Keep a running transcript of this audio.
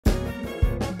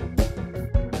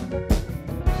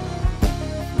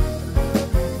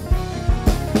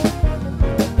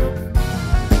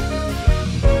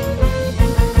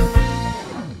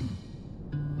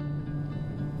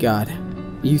God,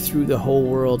 you threw the whole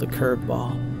world a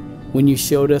curveball when you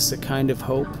showed us a kind of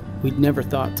hope we'd never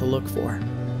thought to look for.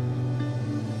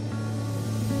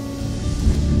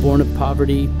 Born of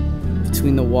poverty,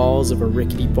 between the walls of a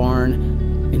rickety barn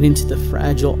and into the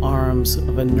fragile arms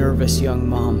of a nervous young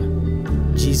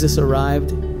mom, Jesus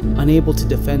arrived, unable to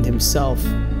defend himself,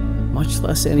 much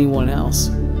less anyone else.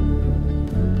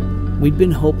 We'd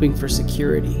been hoping for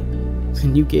security,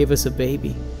 and you gave us a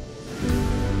baby.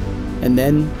 And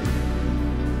then,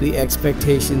 the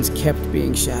expectations kept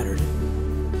being shattered.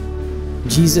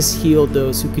 Jesus healed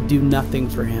those who could do nothing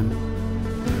for him.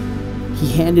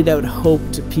 He handed out hope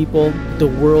to people the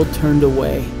world turned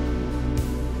away.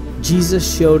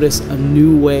 Jesus showed us a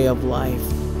new way of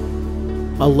life,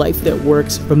 a life that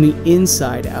works from the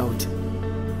inside out.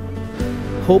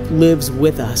 Hope lives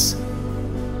with us,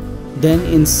 then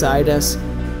inside us,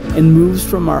 and moves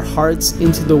from our hearts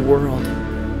into the world.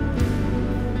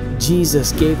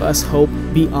 Jesus gave us hope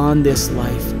beyond this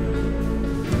life,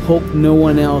 hope no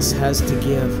one else has to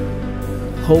give,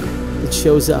 hope that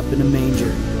shows up in a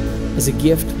manger as a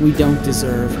gift we don't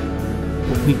deserve,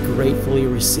 but we gratefully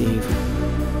receive.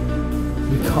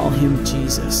 We call him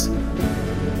Jesus.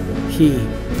 He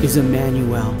is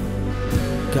Emmanuel,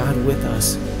 God with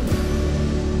us.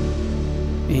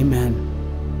 Amen.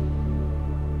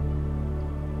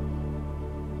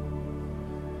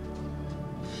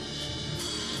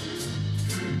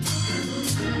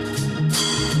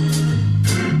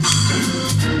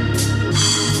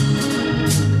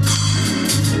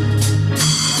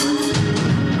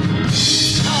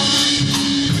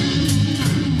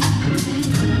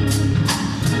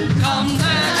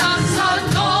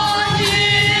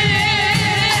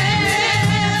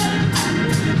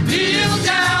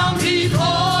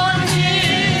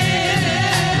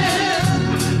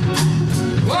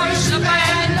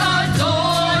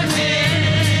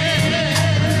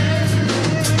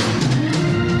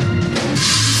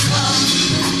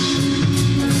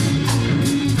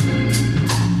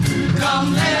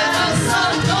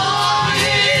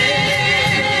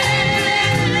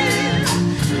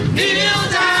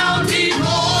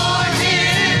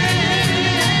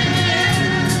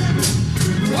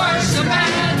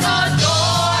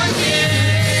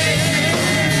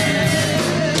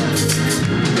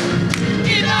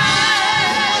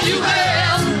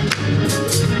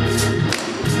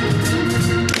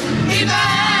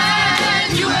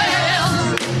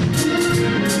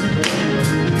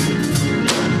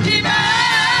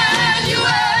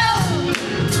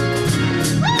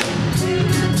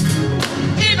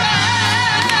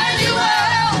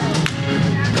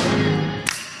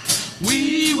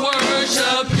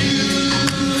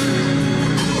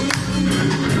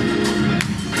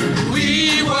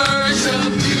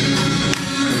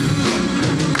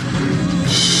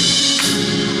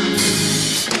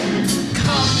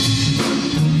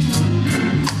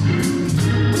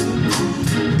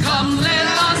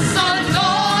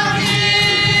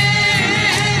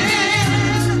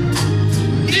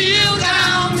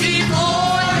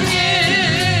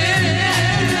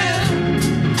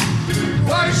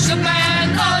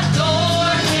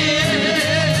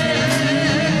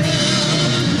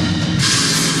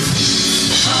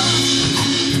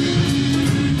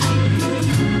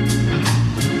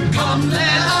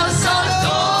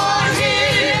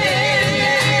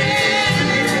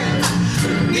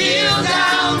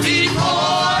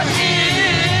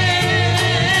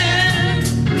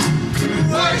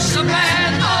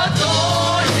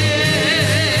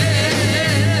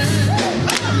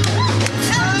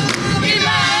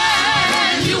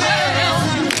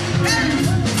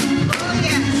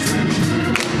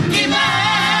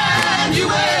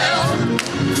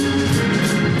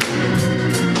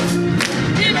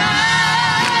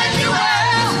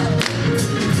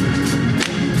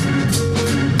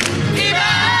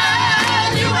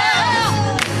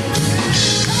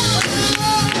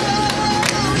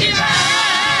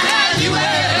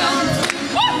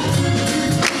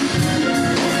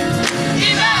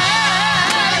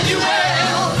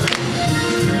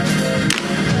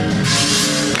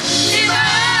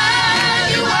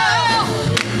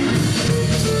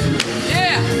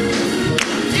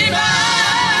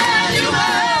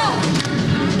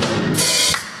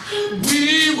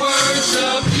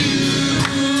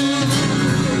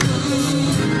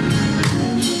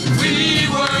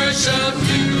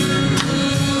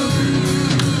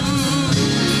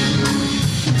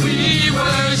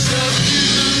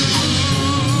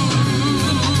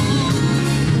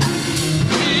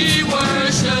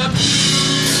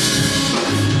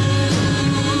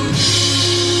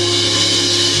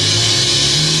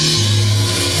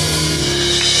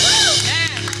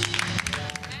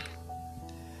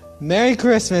 Merry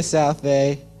Christmas, South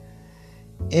Bay.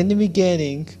 In the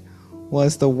beginning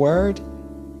was the Word,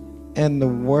 and the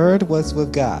Word was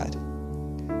with God,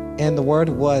 and the Word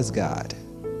was God.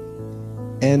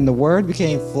 And the Word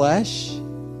became flesh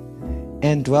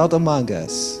and dwelt among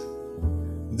us.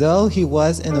 Though he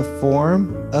was in the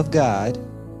form of God,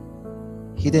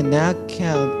 he did not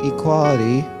count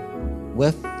equality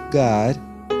with God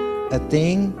a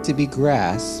thing to be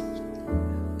grasped,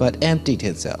 but emptied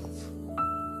himself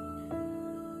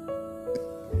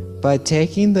by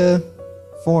taking the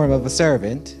form of a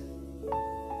servant,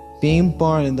 being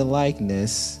born in the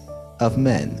likeness of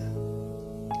men.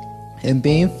 And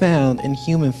being found in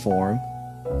human form,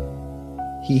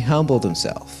 he humbled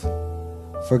himself.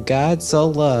 For God so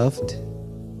loved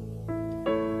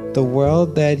the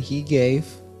world that he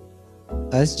gave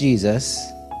us Jesus.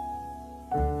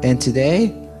 And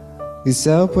today, we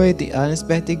celebrate the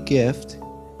unexpected gift,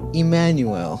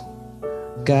 Emmanuel,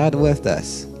 God with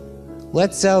us.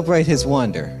 Let's celebrate his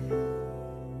wonder.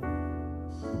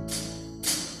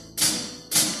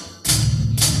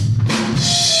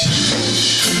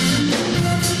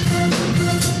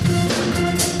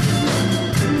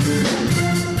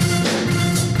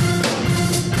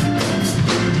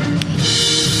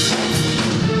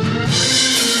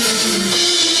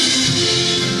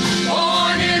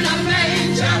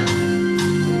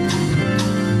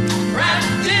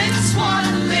 Wrapped in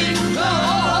swaddling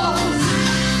clothes,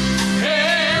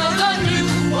 held a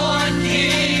newborn.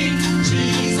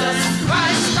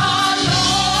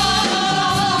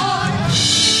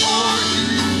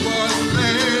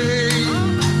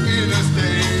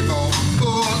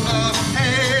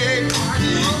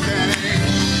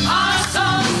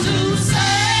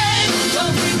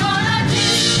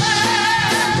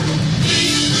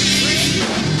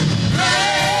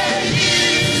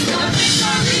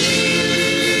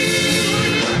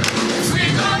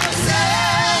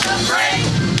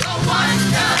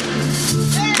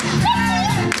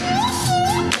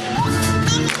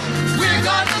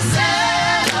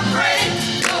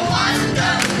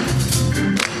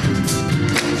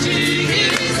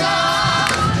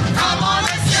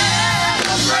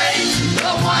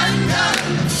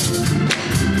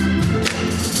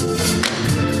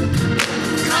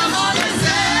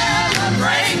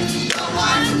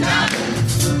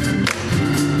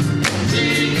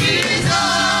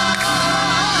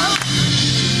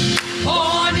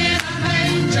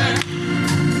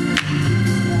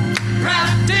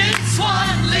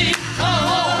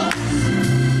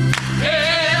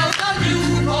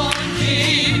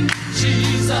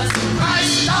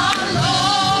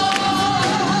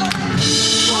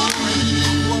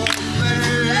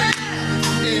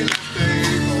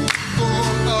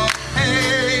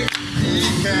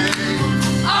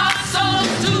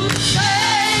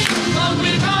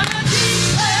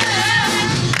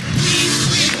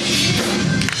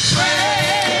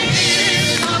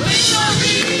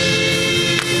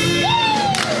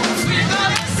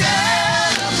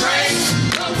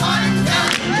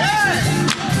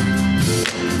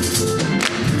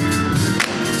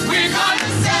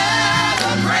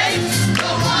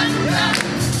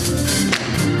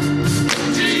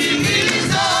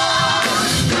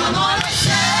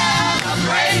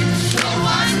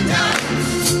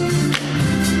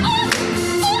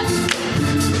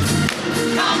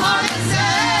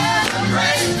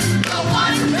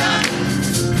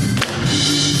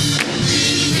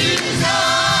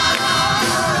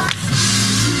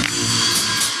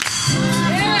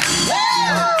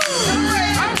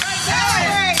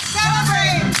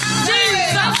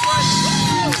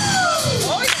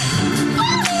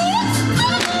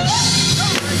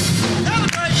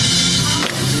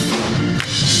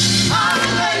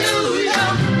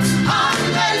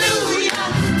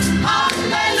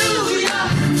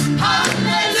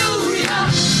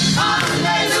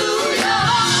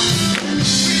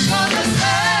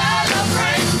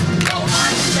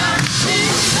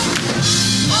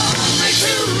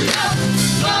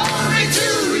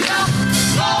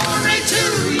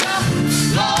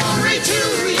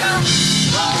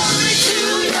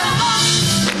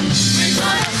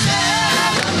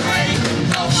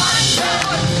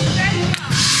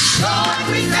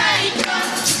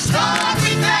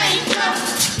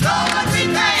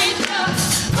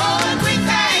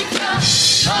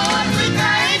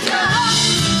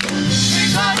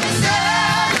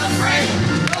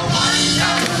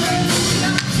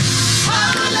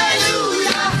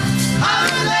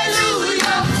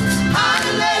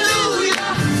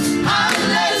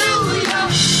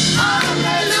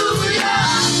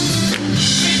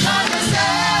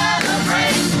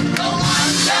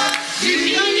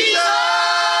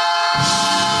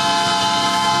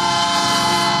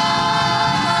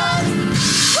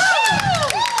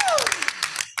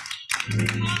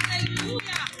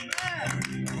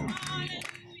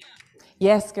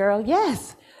 Yes, girl,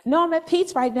 yes. No, I'm at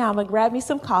Pete's right now. I'm gonna grab me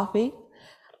some coffee.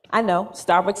 I know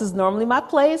Starbucks is normally my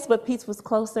place, but Pete's was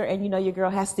closer, and you know your girl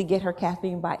has to get her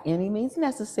caffeine by any means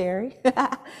necessary.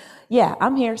 Yeah,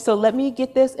 I'm here. So let me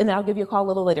get this, and then I'll give you a call a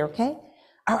little later, okay?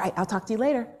 All right, I'll talk to you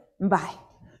later. Bye.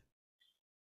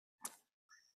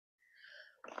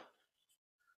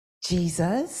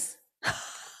 Jesus.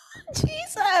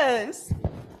 Jesus.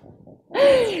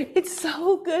 It's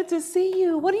so good to see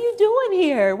you. What are you doing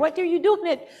here? What are you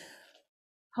doing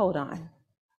Hold on.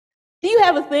 Do you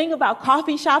have a thing about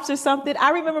coffee shops or something?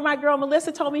 I remember my girl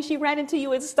Melissa told me she ran into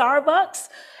you at Starbucks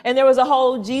and there was a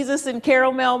whole Jesus and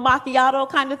caramel macchiato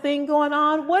kind of thing going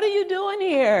on. What are you doing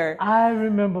here? I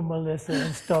remember Melissa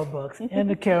in Starbucks and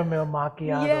the caramel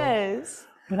macchiato. Yes.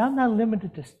 But I'm not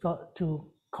limited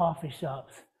to coffee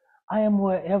shops. I am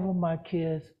wherever my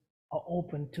kids are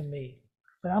open to me.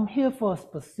 But I'm here for a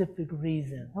specific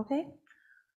reason. Okay.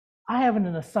 I have an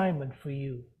assignment for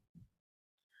you.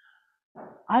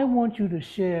 I want you to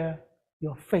share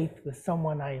your faith with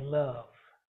someone I love.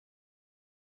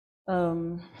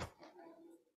 Are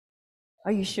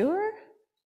you sure?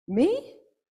 Me?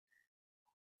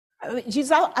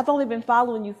 Jesus, I've only been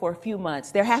following you for a few months.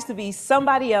 There has to be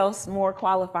somebody else more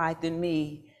qualified than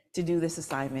me to do this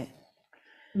assignment.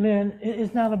 Lynn,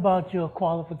 it's not about your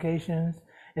qualifications.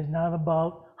 It's not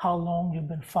about how long you've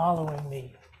been following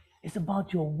me. It's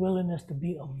about your willingness to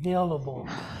be available.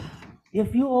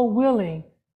 If you are willing,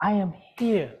 I am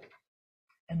here.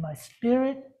 And my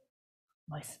spirit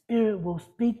will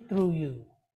speak through you.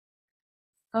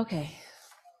 Okay.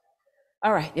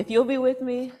 All right. If you'll be with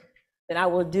me, then I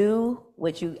will do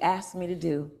what you asked me to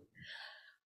do.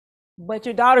 But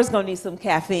your daughter's gonna need some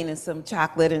caffeine and some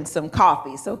chocolate and some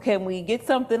coffee. So can we get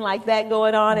something like that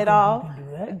going on at all? You can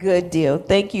do that. Good deal.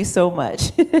 Thank you so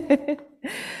much.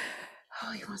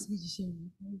 Oh, he wants me to share.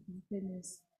 Oh my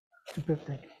goodness.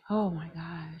 Oh my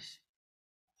gosh.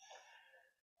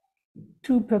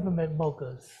 2 peppermint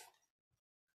mochas.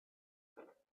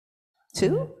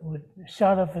 2? With a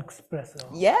shot of espresso.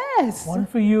 Yes. 1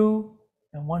 for you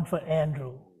and 1 for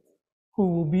Andrew,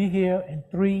 who will be here in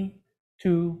 3,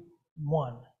 2,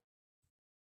 1.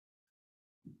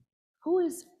 Who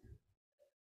is?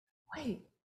 Wait.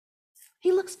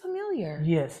 He looks familiar.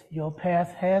 Yes, your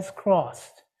path has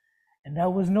crossed, and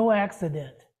that was no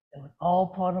accident. It was all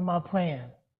part of my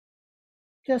plan.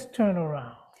 Just turn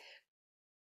around.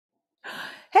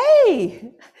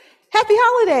 Hey, happy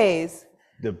holidays.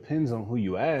 Depends on who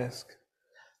you ask.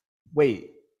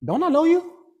 Wait, don't I know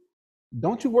you?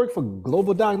 Don't you work for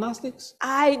Global Diagnostics?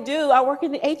 I do. I work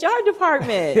in the HR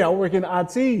department. Yeah, I work in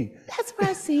IT. That's where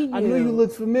I seen you. I knew you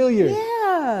looked familiar.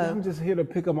 Yeah. I'm just here to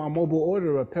pick up my mobile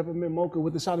order, a peppermint mocha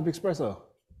with a shot of espresso.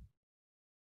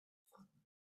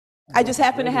 I just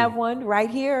happen to have one right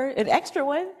here, an extra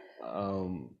one.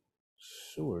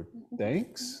 Sure,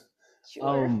 thanks.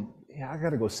 Sure. Yeah, I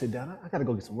gotta go sit down. I gotta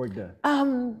go get some work done.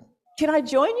 Can I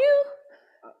join you?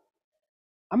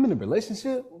 I'm in a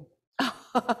relationship.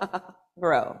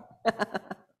 Bro.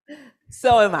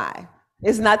 So am I.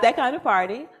 It's not that kind of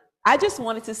party. I just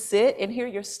wanted to sit and hear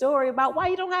your story about why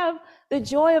you don't have the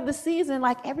joy of the season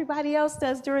like everybody else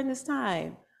does during this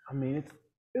time. I mean,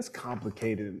 it's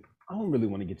complicated. I don't really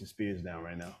want to get your spirits down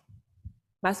right now.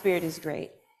 My spirit is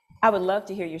great. I would love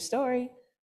to hear your story.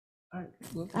 All right,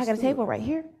 well, I got a table right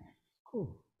here.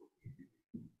 Cool.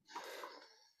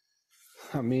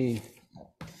 I mean,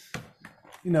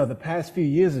 you know, the past few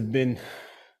years have been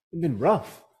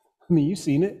rough. I mean, you've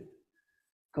seen it.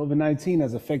 COVID-19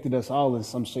 has affected us all in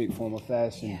some shape, form, or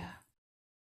fashion. Yeah.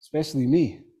 Especially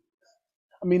me.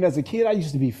 I mean, as a kid, I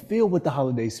used to be filled with the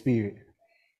holiday spirit.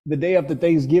 The day after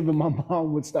Thanksgiving, my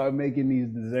mom would start making these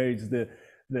desserts, the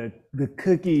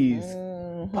cookies,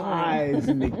 pies,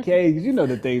 and the cakes. You know,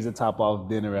 the things that top off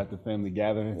dinner at the family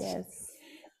gatherings. Yes.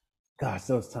 Gosh,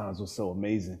 those times were so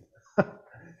amazing.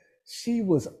 She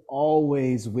was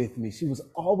always with me. She was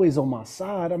always on my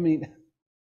side. I mean,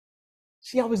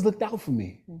 she always looked out for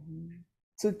me,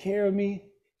 took care of me,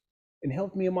 and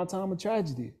helped me in my time of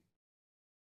tragedy.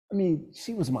 I mean,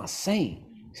 she was my saint.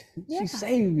 Yeah. She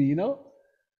saved me, you know?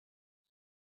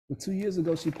 But 2 years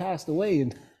ago, she passed away,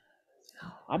 and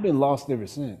I've been lost ever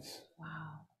since.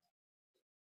 Wow.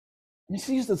 I mean,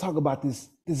 she used to talk about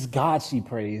this God she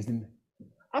praised, and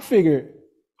I figured,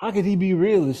 how could he be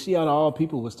real if she out of all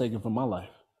people was taken from my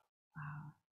life?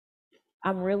 Wow.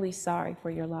 I'm really sorry for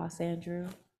your loss, Andrew.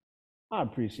 I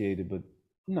appreciate it, but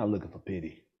I'm not looking for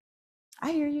pity.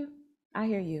 I hear you. I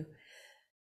hear you.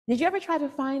 Did you ever try to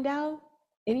find out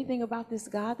anything about this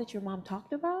God that your mom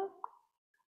talked about?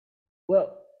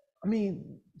 Well, I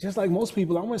mean, just like most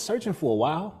people, I went searching for a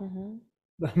while.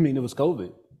 But I mean, it was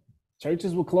COVID.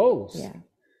 Churches were closed. Yeah.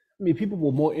 I mean, people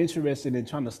were more interested in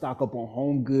trying to stock up on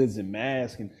home goods and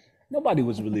masks, and nobody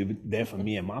was really there for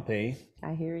me and my pain.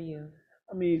 I hear you.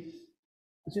 I mean,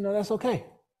 but that's okay,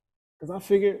 because I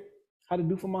figured how to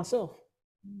do for myself.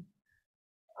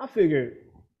 I figured,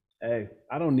 hey,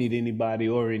 I don't need anybody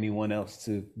or anyone else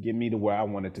to get me to where I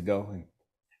wanted to go. And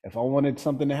if I wanted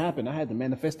something to happen, I had to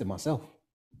manifest it myself.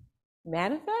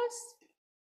 Manifest?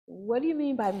 What do you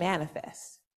mean by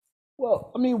manifest?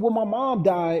 Well, I mean, when my mom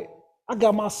died, I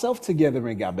got myself together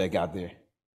and got back out there.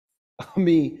 I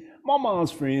mean, my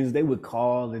mom's friends, they would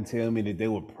call and tell me that they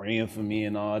were praying for me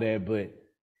and all that, but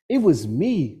it was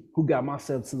me who got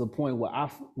myself to the point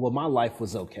where my life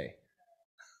was okay.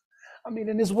 I mean,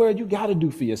 in this world, you got to do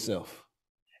for yourself.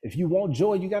 If you want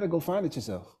joy, you got to go find it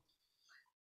yourself.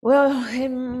 Well, it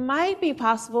might be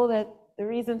possible that the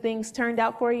reason things turned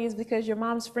out for you is because your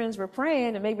mom's friends were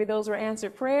praying, and maybe those were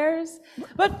answered prayers.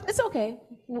 But it's okay.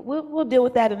 We'll deal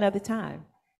with that another time.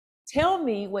 Tell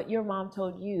me what your mom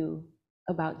told you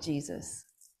about Jesus.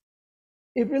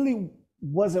 It really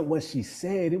wasn't what she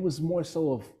said. It was more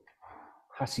so of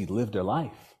how she lived her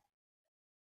life.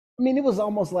 I mean, it was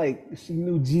almost like she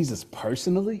knew Jesus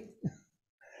personally.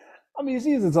 I mean,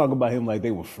 she used to talk about him like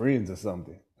they were friends or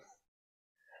something.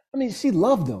 I mean, she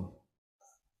loved him.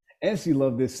 And she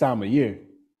loved this time of year.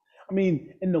 I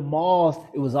mean, in the malls,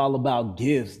 it was all about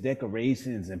gifts,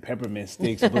 decorations, and peppermint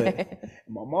sticks. But in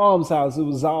my mom's house, it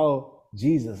was all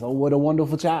Jesus. Oh, what a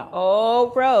wonderful child.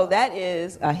 Oh, bro, that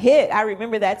is a hit. I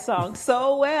remember that song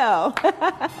so well.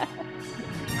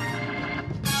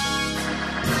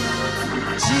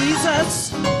 Jesus,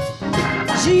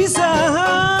 Jesus,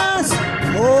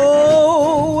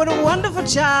 oh, what a wonderful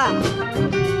child.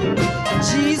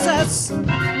 Jesus,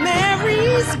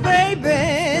 Mary's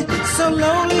baby, so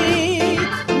lonely,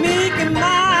 meek and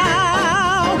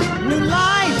mild. New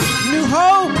life, new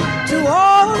hope to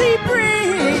all he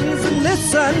brings.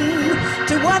 Listen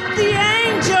to what the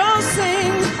angels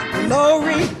sing.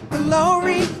 Glory,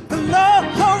 glory,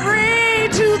 glory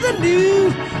to the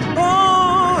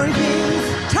newborn King.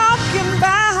 Talking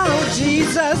about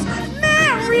Jesus,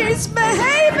 Mary's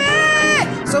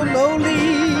baby, so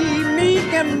lowly,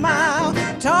 meek and mild.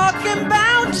 Talking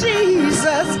about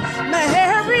Jesus,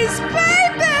 Mary's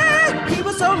baby, he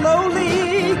was so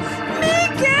lowly,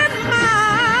 meek and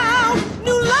mild.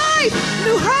 New life,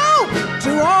 new hope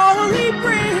to all he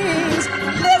brings.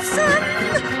 Listen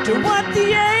to what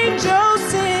the angels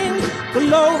sing.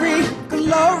 Glory,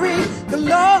 glory,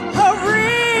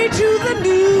 glory to the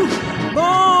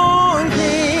newborn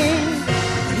King.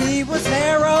 He was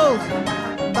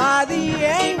heralded by the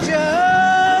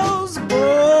angels,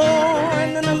 born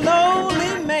in a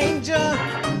lowly manger.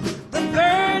 The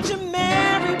Virgin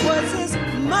Mary was his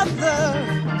mother,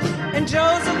 and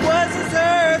Joseph was his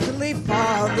earthly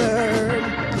father.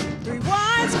 3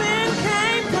 wise men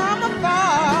came from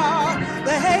afar.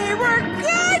 They were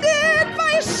guided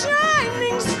by a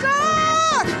shining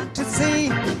star to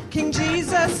see King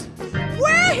Jesus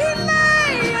where he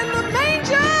lay in the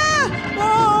manger.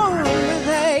 Oh,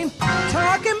 they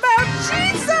talking about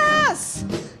Jesus,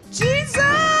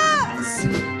 Jesus.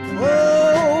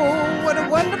 Oh, what a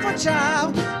wonderful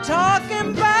child.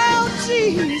 Talking about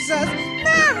Jesus.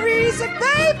 Mary's a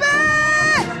baby,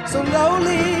 so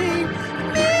lowly,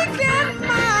 meek and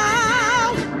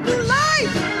mild. New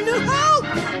life, new hope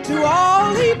to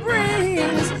all he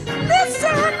brings.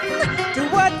 Listen to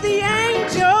what the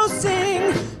angels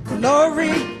sing.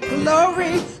 Glory,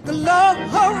 glory,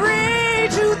 glory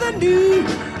to the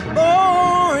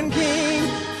newborn King.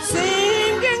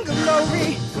 Singing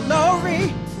glory,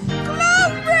 glory,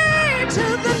 glory to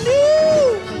the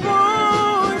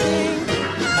newborn King.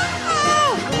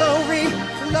 Oh, glory,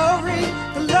 glory,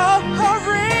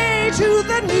 glory to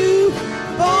the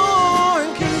newborn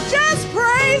King. Just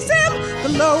praise him.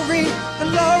 Glory,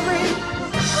 glory,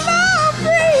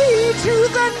 glory to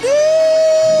the newborn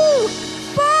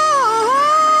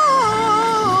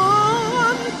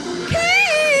King.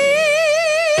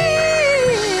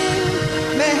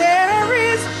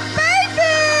 Mary's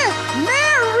baby,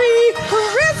 Merry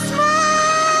Christmas.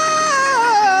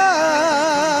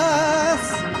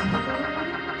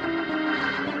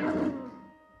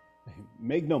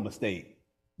 Make no mistake,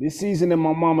 this season in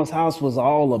my mama's house was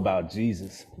all about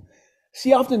Jesus.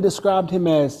 She often described him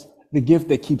as the gift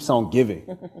that keeps on giving.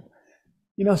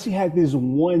 She had this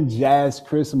one jazz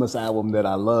Christmas album that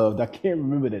I loved. I can't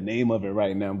remember the name of it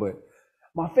right now, but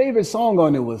my favorite song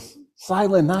on it was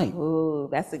Silent Night. Ooh,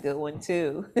 that's a good one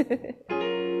too.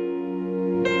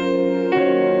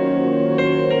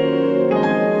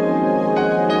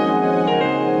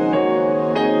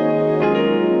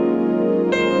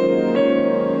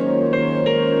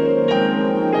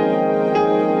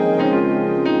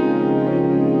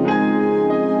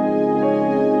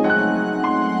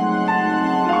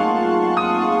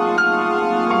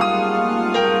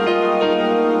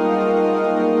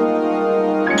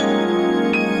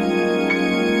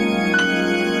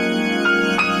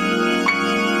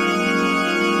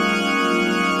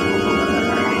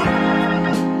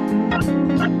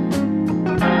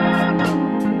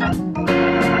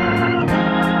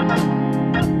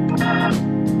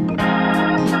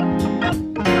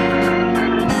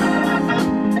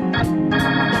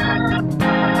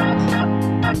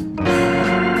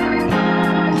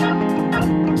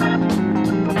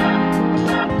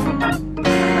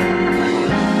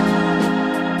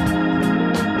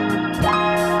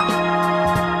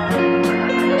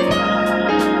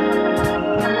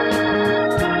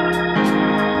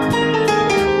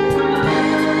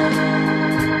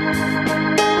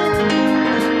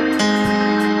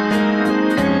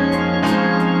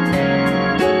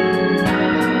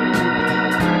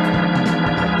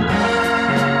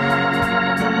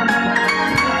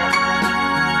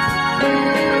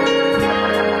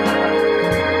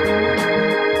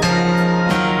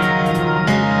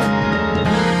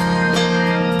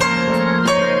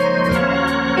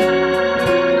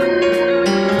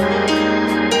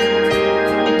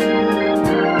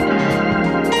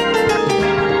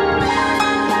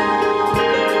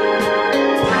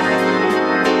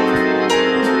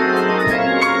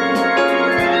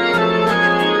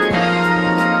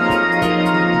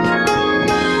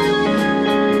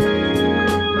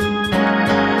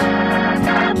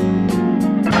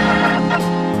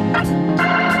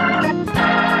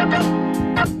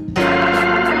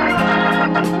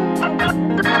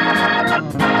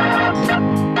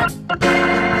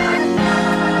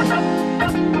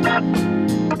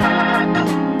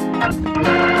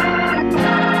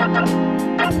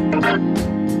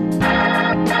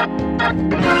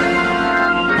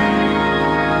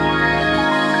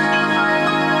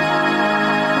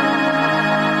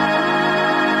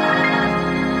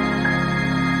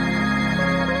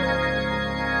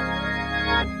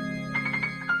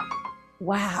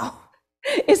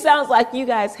 sounds like you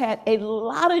guys had a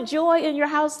lot of joy in your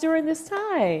house during this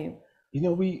time. You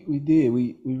know, we did.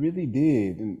 We really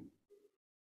did.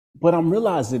 But I'm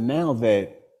realizing now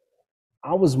that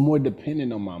I was more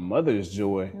dependent on my mother's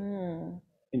joy. And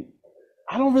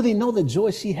I don't really know the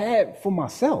joy she had for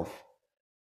myself.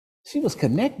 She was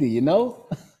connected, you know?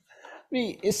 I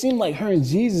mean, it seemed like her and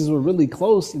Jesus were really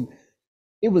close, and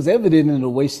it was evident in the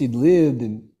way she lived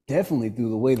and definitely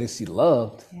through the way that she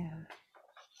loved. Yeah.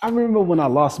 I remember when I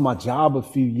lost my job a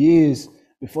few years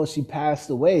before she passed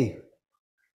away.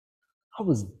 I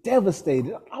was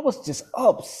devastated. I was just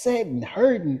upset and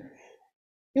hurting.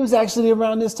 It was actually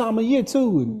around this time of year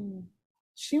too, and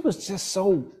she was just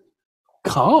so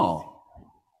calm.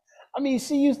 I mean,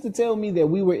 she used to tell me that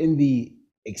we were in the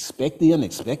expect the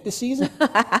unexpected season.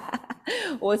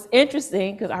 Well, it's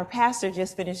interesting because our pastor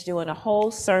just finished doing a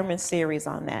whole sermon series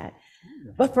on that.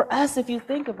 But for us, if you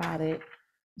think about it,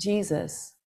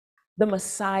 Jesus, the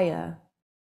Messiah,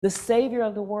 the Savior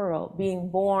of the world, being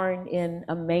born in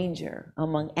a manger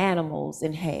among animals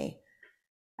and hay.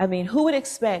 I mean, who would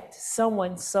expect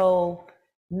someone so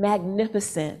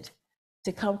magnificent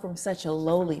to come from such a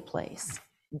lowly place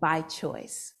by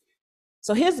choice?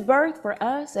 So his birth for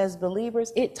us as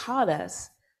believers, it taught us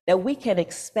that we can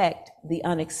expect the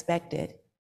unexpected.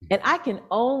 And I can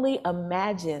only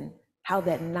imagine how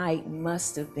that night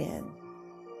must have been.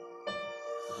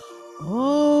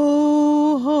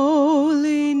 Oh,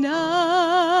 holy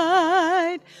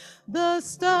night, the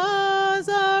stars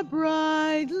are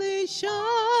brightly shining.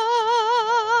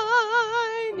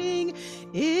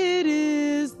 It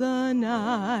is the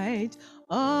night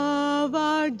of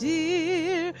our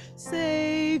dear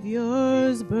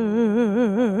Savior's birth.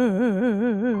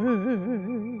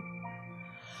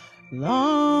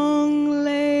 Long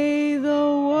lay the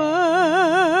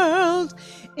world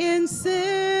in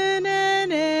sin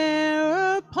and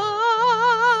error pining,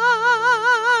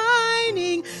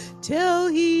 till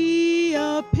he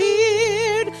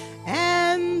appeared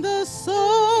and the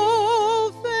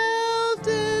soul felt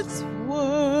its worth.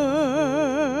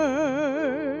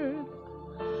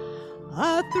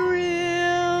 A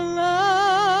thrill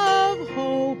of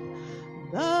hope,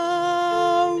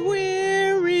 the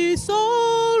weary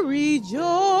soul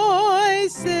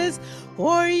rejoices,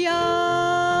 for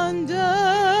yonder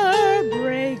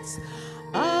breaks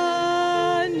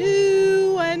a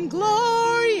new and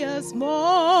glorious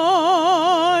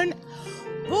morn.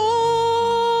 Fall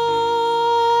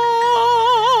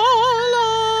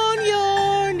on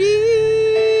your knees,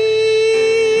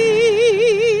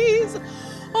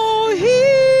 oh, hear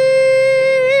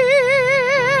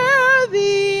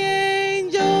the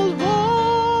angel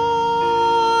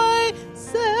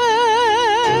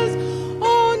voices,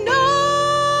 oh,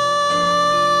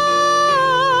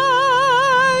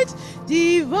 night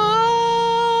divine,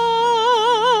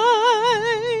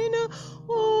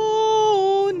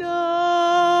 oh,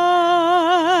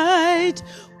 night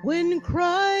when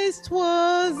Christ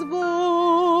was born,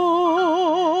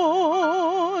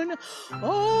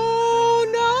 oh,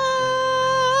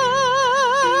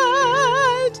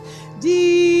 night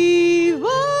divine,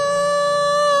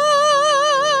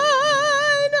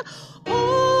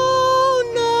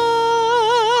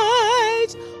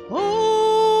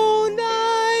 oh,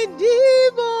 night divine.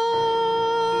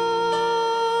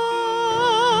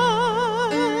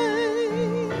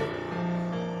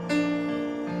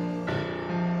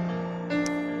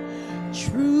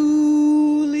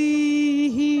 Truly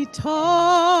he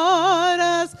taught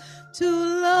us to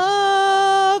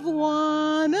love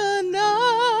one another.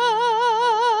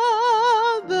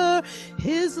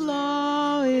 His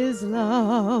law is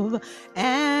love,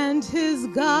 and his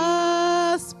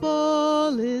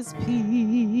gospel is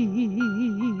peace.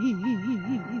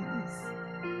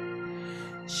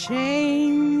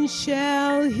 Chains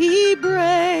shall he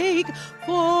break,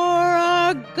 for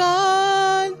our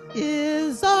God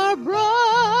is our brother,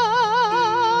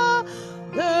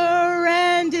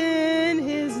 and in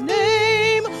his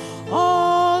name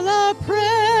all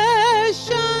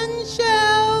oppression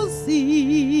shall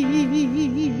cease.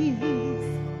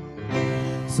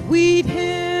 Sweet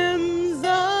hymns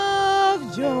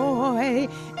of joy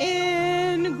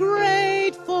in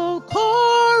grateful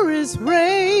chorus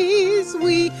raise,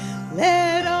 we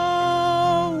let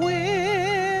all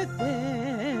within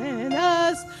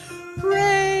us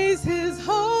praise his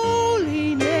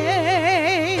holy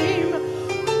name.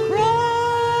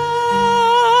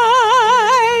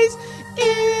 Christ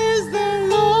is the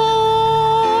Lord.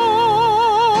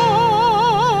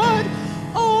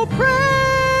 Oh, praise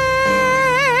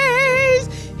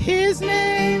his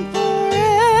name forever.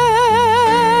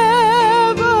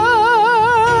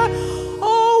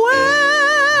 Oh,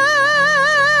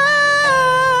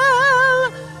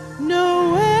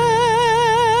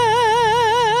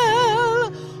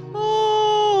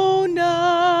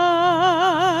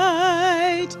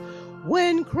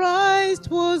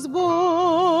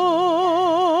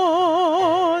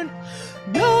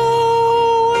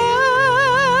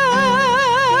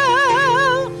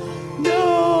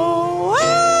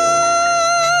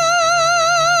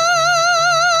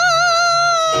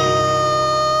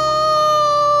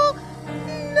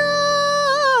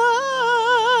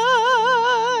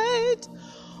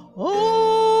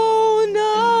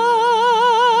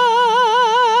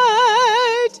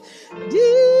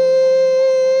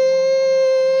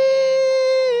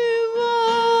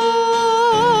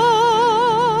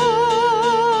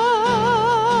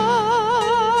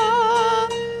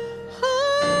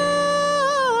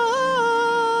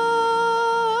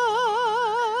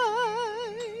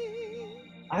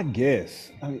 I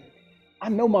guess. I mean, I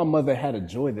know my mother had a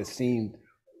joy that seemed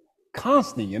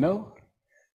constant, you know?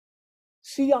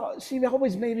 She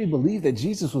always made me believe that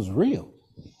Jesus was real.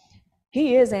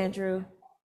 He is, Andrew.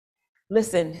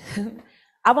 Listen,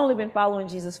 I've only been following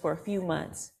Jesus for a few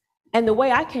months. And the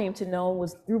way I came to know him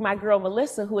was through my girl,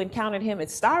 Melissa, who encountered him at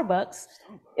Starbucks.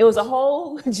 It was a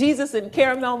whole Jesus and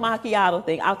caramel macchiato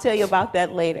thing. I'll tell you about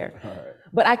that later. All right.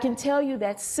 But I can tell you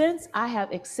that since I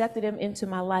have accepted him into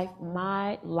my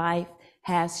life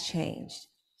has changed.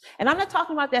 And I'm not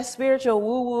talking about that spiritual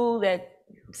woo-woo that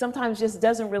sometimes just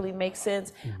doesn't really make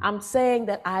sense. I'm saying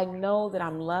that I know that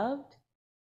I'm loved.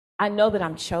 I know that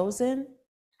I'm chosen.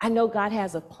 I know God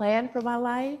has a plan for my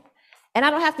life. And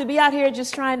I don't have to be out here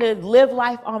just trying to live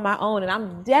life on my own. And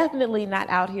I'm definitely not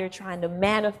out here trying to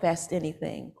manifest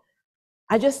anything.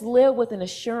 I just live with an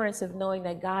assurance of knowing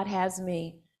that God has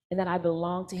me and that I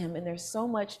belong to him. And there's so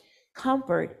much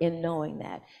comfort in knowing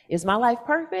that. Is my life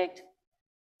perfect?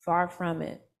 Far from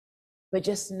it. But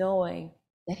just knowing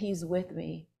that he's with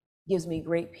me gives me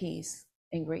great peace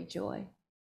and great joy.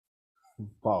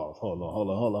 Pause. Hold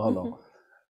on.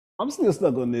 I'm still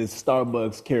stuck on this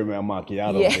Starbucks caramel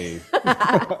macchiato thing.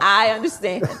 I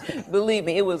understand. Believe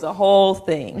me, it was a whole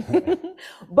thing.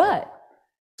 But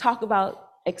talk about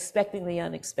expecting the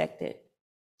unexpected.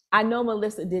 I know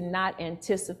Melissa did not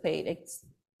anticipate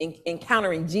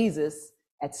encountering Jesus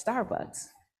at Starbucks.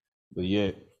 But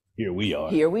yet, here we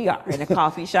are. Here we are in a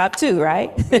coffee shop too,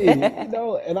 right? Hey, you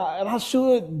know, and I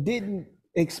sure didn't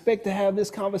expect to have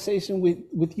this conversation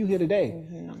with you here today.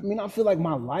 I mean, I feel like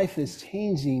my life is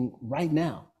changing right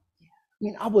now. I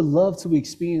mean, I would love to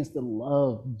experience the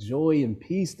love, joy, and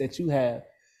peace that you have,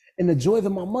 and the joy that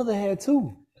my mother had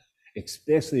too,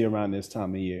 especially around this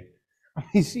time of year. I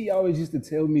mean, she always used to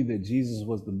tell me that Jesus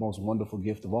was the most wonderful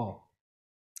gift of all.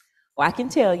 Well, I can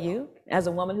tell you, as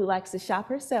a woman who likes to shop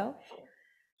herself,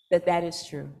 that is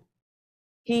true.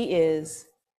 He is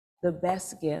the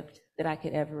best gift that I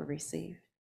could ever receive.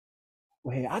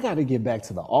 Well, hey, I got to get back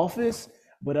to the office,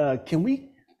 but can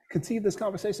we continue this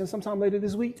conversation sometime later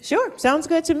this week? Sure, sounds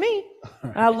good to me.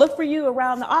 I'll look for you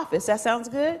around the office. That sounds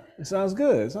good? It sounds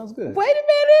good. It sounds good. Wait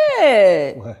a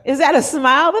minute. What? Is that a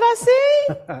smile that I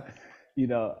see? You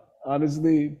know,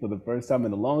 honestly, for the first time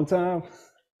in a long time,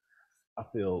 I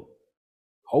feel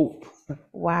hope.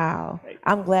 Wow,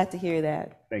 I'm glad to hear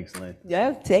that. Thanks, Lynn.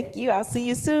 Yeah, thank you. I'll see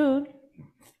you soon.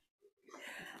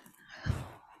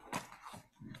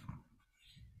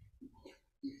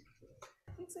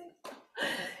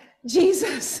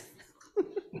 Jesus.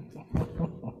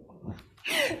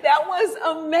 That was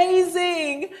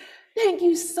amazing. Thank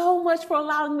you so much for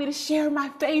allowing me to share my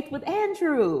faith with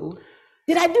Andrew.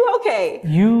 Did I do okay?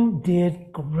 You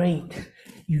did great.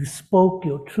 You spoke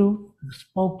your truth. You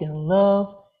spoke in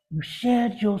love. You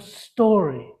shared your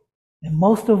story. And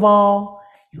most of all,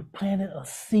 you planted a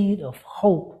seed of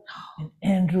hope in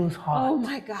Andrew's heart. Oh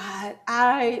my God,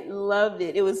 I loved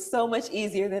it. It was so much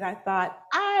easier than I thought.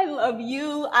 I love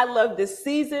you. I love this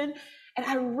season. And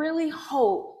I really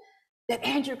hope that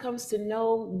Andrew comes to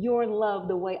know your love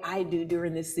the way I do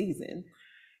during this season.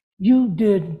 You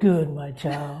did good, my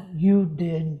child. You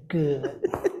did good.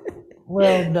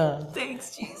 Well done.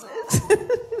 Thanks, Jesus.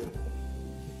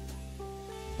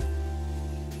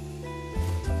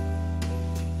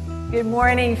 Good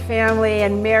morning, family,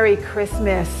 and Merry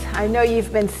Christmas. I know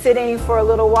you've been sitting for a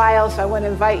little while, so I want to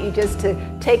invite you just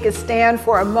to take a stand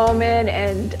for a moment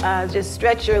and just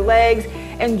stretch your legs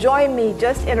and join me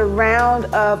just in a round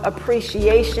of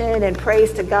appreciation and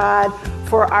praise to God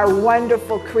for our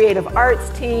wonderful creative arts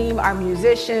team, our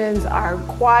musicians, our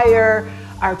choir,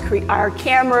 our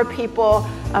camera people.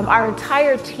 Our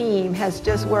entire team has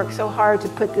just worked so hard to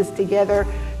put this together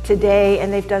today,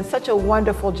 and they've done such a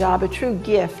wonderful job, a true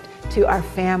gift to our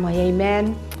family.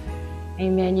 Amen.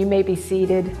 Amen. You may be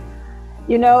seated.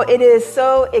 You know, it is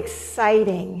so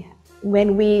exciting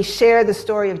when we share the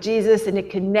story of Jesus and it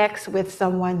connects with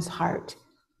someone's heart.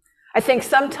 I think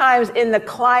sometimes in the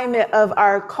climate of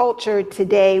our culture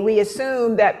today, we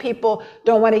assume that people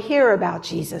don't want to hear about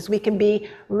Jesus. We can be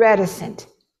reticent.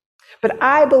 But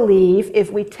I believe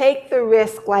if we take the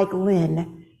risk like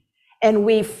Lynn, and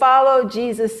we follow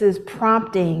Jesus's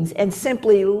promptings and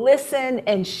simply listen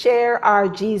and share our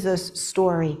Jesus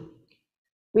story,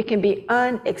 we can be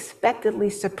unexpectedly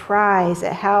surprised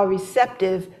at how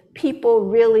receptive people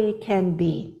really can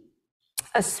be,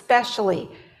 especially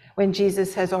when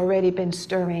Jesus has already been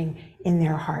stirring in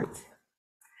their hearts.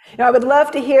 Now, I would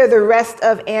love to hear the rest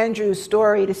of Andrew's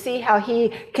story, to see how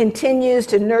he continues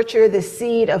to nurture the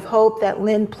seed of hope that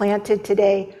Lynn planted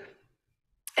today.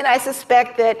 And I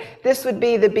suspect that this would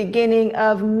be the beginning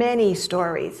of many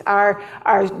stories.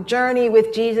 Our journey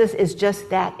with Jesus is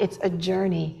just that. It's a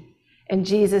journey. And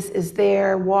Jesus is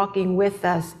there walking with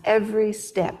us every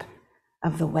step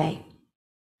of the way.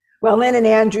 Well, Lynn and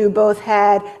Andrew both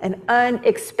had an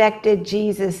unexpected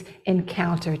Jesus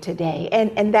encounter today.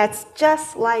 And that's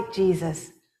just like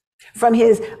Jesus. From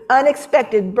his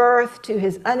unexpected birth to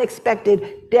his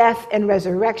unexpected death and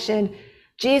resurrection,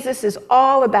 Jesus is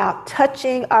all about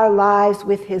touching our lives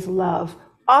with his love,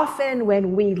 often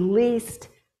when we least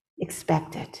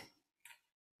expect it.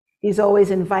 He's always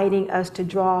inviting us to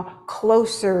draw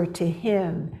closer to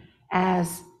him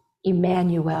as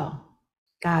Emmanuel,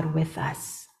 God with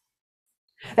us.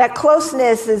 That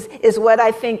closeness is what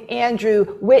I think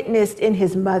Andrew witnessed in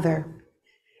his mother.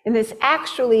 And it's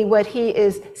actually what he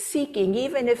is seeking,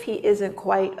 even if he isn't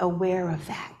quite aware of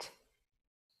that.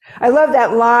 I love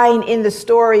that line in the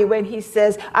story when he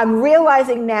says, I'm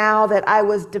realizing now that I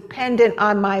was dependent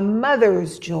on my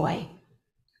mother's joy.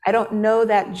 I don't know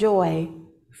that joy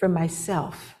for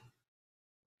myself.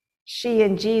 She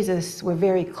and Jesus were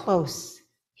very close,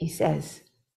 he says.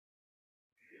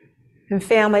 And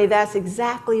family, that's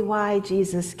exactly why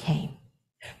Jesus came,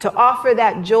 to offer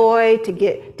that joy, to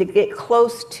get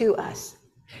close to us.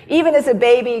 Even as a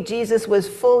baby, Jesus was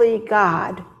fully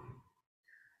God,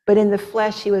 but in the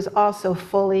flesh, he was also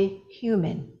fully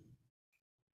human.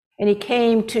 And he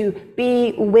came to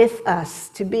be with us,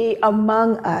 to be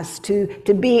among us, to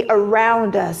be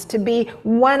around us, to be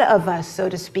one of us, so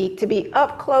to speak, to be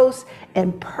up close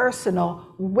and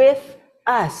personal with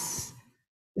us,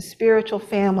 the spiritual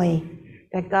family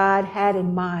that God had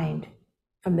in mind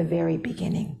from the very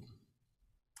beginning.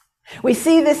 We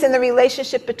see this in the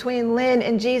relationship between Lynn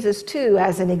and Jesus too,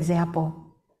 as an example.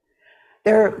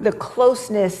 The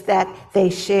closeness that they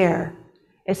share.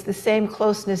 It's the same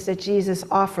closeness that Jesus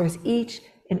offers each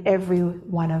and every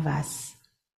one of us.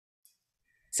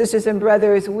 Sisters and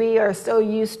brothers, we are so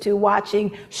used to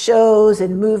watching shows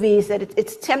and movies that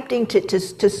it's tempting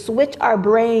to switch our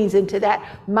brains into that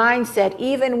mindset,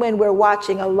 even when we're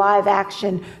watching a live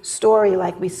action story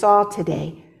like we saw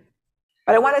today.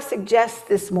 But I want to suggest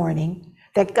this morning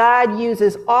that God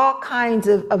uses all kinds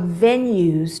of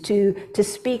venues to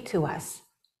speak to us.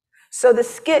 So the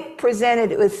skit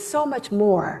presented was so much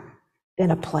more than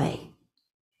a play.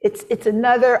 It's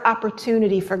another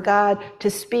opportunity for God to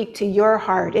speak to your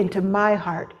heart and to my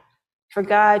heart, for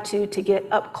God to get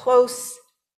up close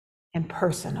and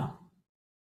personal.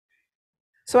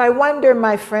 So I wonder,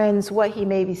 my friends, what he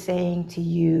may be saying to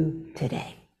you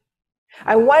today.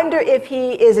 I wonder if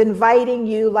he is inviting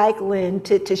you, like Lynn,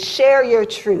 to share your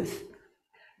truth.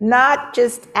 Not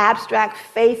just abstract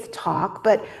faith talk,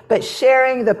 but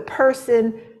sharing the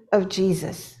person of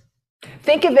Jesus.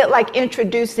 Think of it like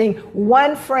introducing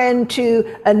one friend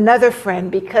to another friend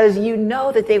because you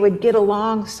know that they would get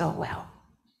along so well.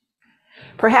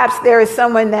 Perhaps there is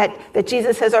someone that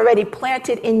Jesus has already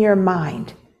planted in your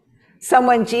mind.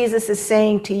 Someone Jesus is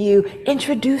saying to you,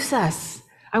 introduce us.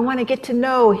 I want to get to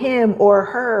know him or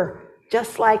her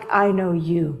just like I know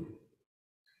you.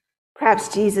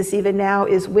 Perhaps Jesus even now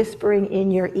is whispering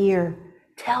in your ear,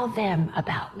 tell them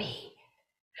about me.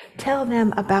 Tell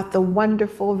them about the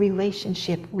wonderful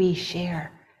relationship we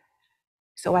share,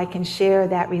 so I can share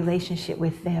that relationship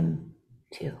with them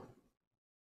too.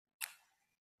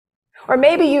 Or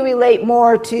maybe you relate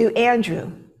more to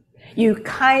Andrew. You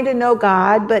kind of know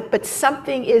God, but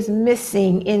something is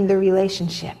missing in the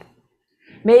relationship.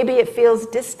 Maybe it feels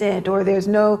distant, or there's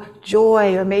no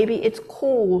joy, or maybe it's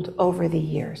cooled over the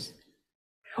years.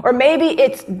 Or maybe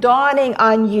it's dawning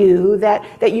on you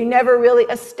that you never really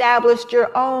established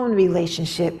your own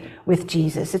relationship with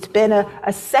Jesus. It's been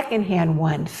a secondhand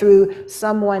one through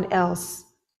someone else.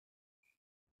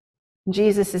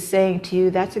 Jesus is saying to you,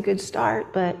 that's a good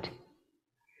start, but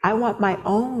I want my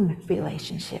own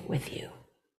relationship with you.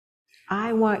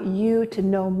 I want you to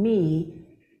know me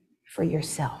for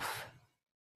yourself.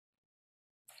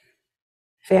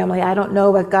 Family, I don't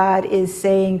know what God is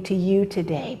saying to you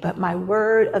today, but my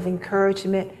word of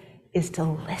encouragement is to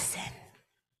listen.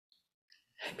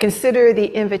 Consider the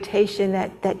invitation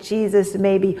that Jesus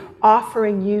may be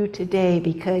offering you today,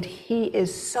 because he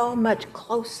is so much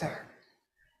closer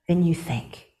than you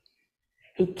think.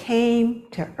 He came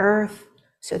to earth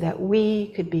so that we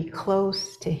could be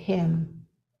close to him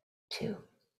too.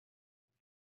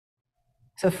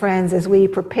 So friends, as we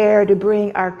prepare to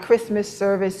bring our Christmas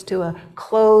service to a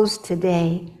close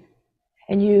today,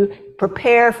 and you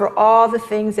prepare for all the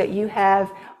things that you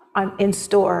have in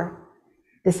store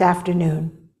this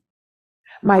afternoon,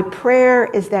 my prayer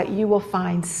is that you will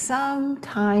find some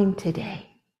time today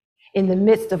in the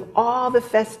midst of all the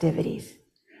festivities,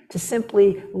 to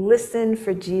simply listen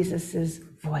for Jesus's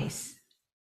voice,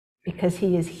 because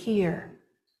he is here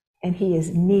and he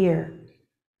is near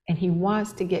and he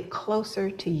wants to get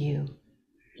closer to you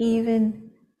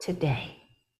even today.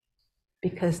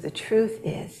 Because the truth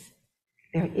is,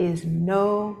 there is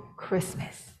no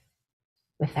Christmas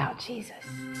without Jesus.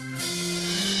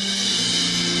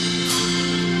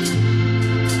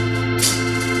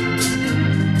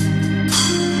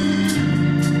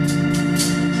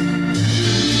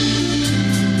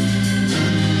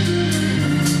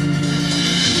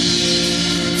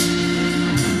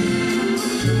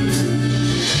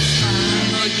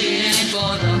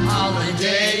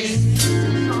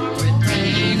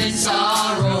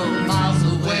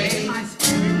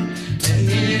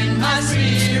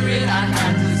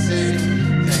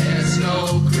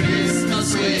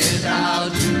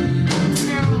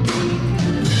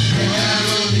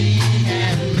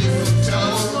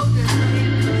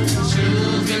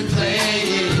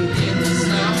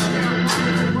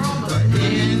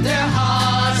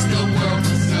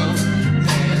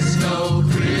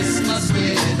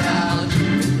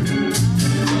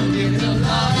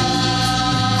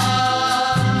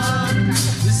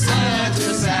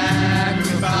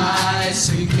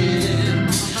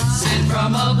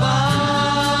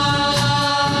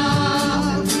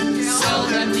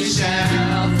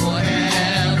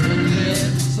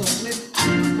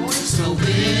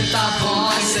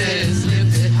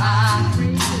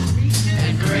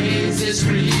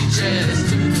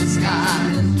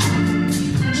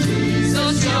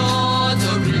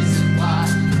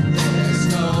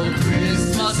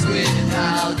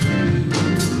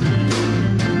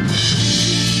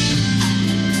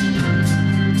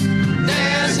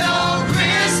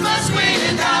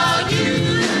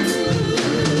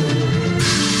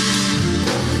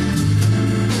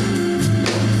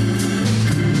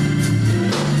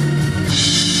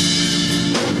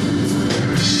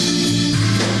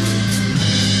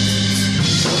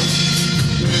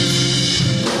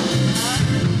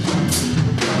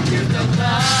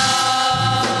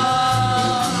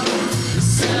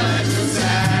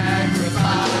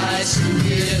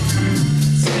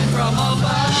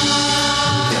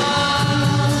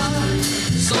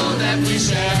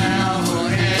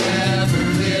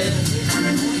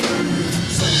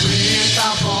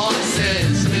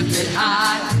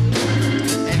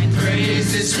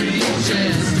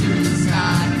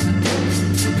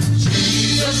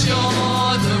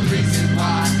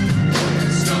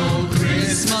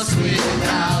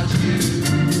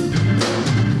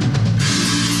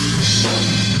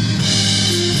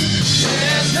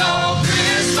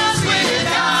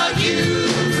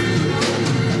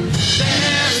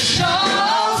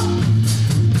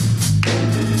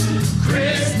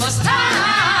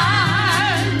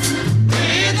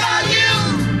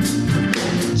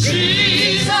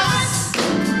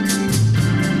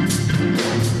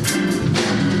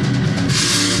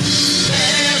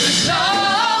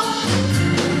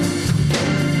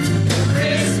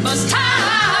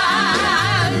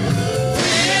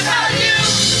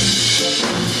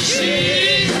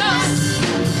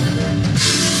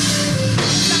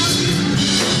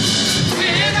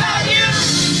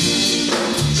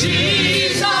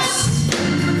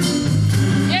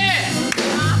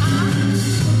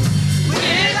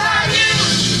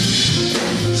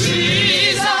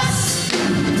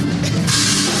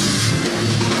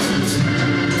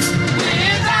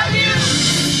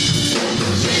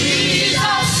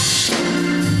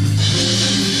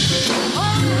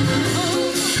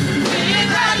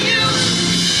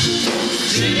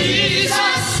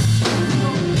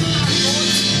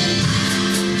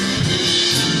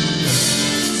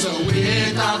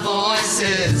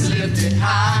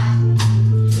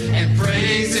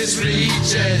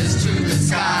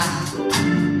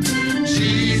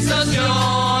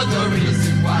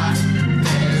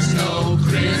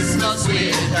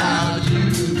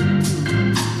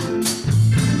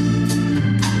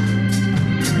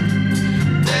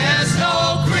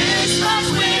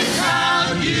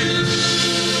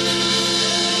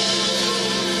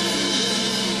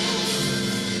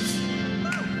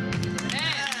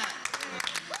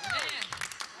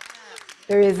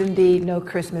 There is indeed no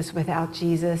Christmas without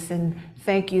Jesus, and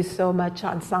thank you so much,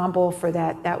 Ensemble, for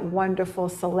that wonderful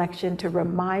selection to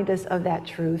remind us of that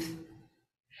truth.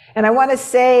 And I want to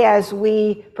say, as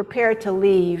we prepare to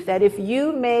leave, that if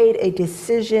you made a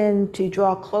decision to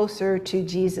draw closer to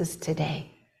Jesus today,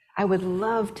 I would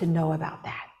love to know about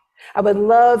that. I would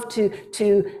love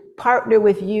to partner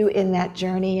with you in that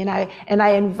journey, and I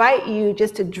invite you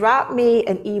just to drop me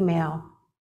an email,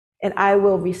 and I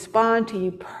will respond to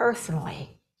you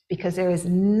personally, because there is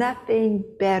nothing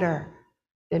better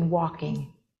than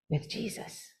walking with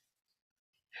Jesus.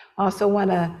 I also want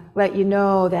to let you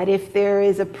know that if there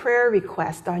is a prayer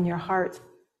request on your heart,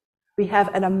 we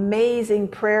have an amazing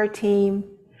prayer team.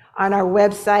 On our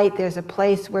website, there's a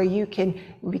place where you can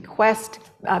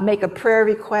make a prayer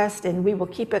request, and we will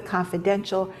keep it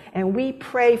confidential. And we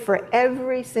pray for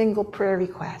every single prayer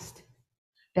request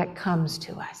that comes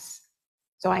to us.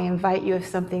 So I invite you, if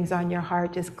something's on your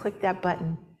heart, just click that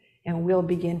button and we'll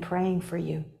begin praying for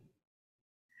you.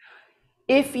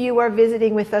 If you are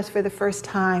visiting with us for the first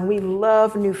time, we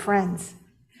love new friends.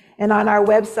 And on our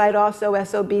website also,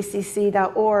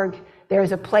 SBCC.org,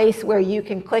 there's a place where you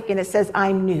can click and it says,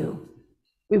 I'm new.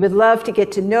 We would love to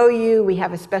get to know you. We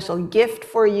have a special gift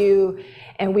for you.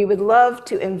 And we would love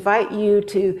to invite you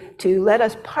to let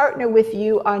us partner with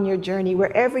you on your journey,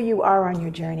 wherever you are on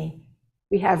your journey.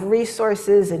 We have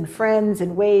resources and friends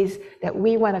and ways that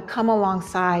we want to come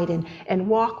alongside and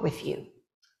walk with you.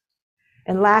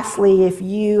 And lastly, if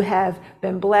you have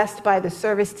been blessed by the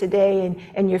service today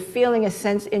and you're feeling a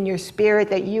sense in your spirit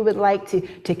that you would like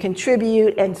to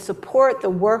contribute and support the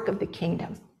work of the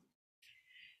kingdom,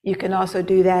 you can also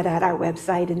do that at our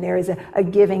website, and there is a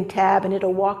giving tab, and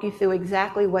it'll walk you through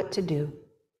exactly what to do.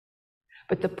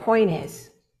 But the point is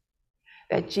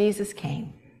that Jesus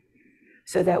came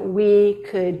so that we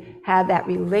could have that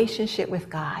relationship with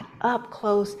God up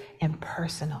close and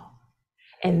personal,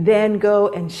 and then go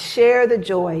and share the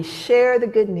joy, share the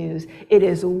good news. It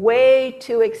is way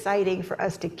too exciting for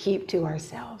us to keep to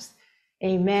ourselves.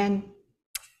 Amen.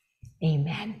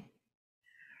 Amen.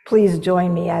 Please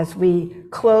join me as we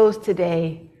close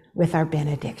today with our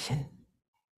benediction.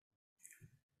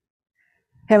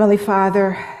 Heavenly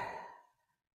Father,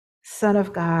 Son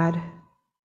of God,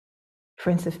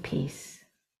 Prince of Peace,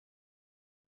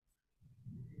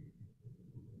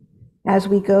 as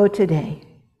we go today,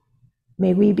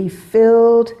 may we be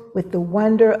filled with the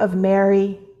wonder of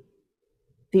Mary,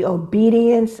 the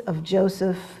obedience of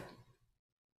Joseph,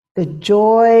 the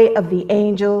joy of the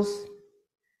angels,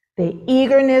 the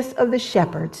eagerness of the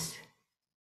shepherds,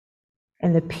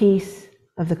 and the peace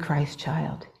of the Christ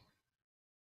child.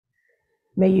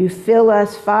 May you fill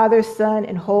us, Father, Son,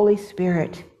 and Holy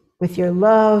Spirit, with your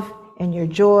love and your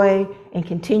joy, and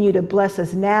continue to bless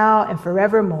us now and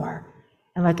forevermore.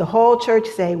 And let the whole church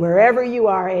say, wherever you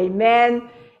are, amen,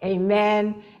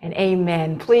 amen, and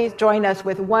amen. Please join us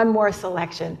with one more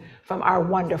selection from our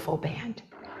wonderful band.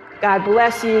 God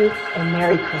bless you, and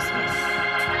Merry Christmas.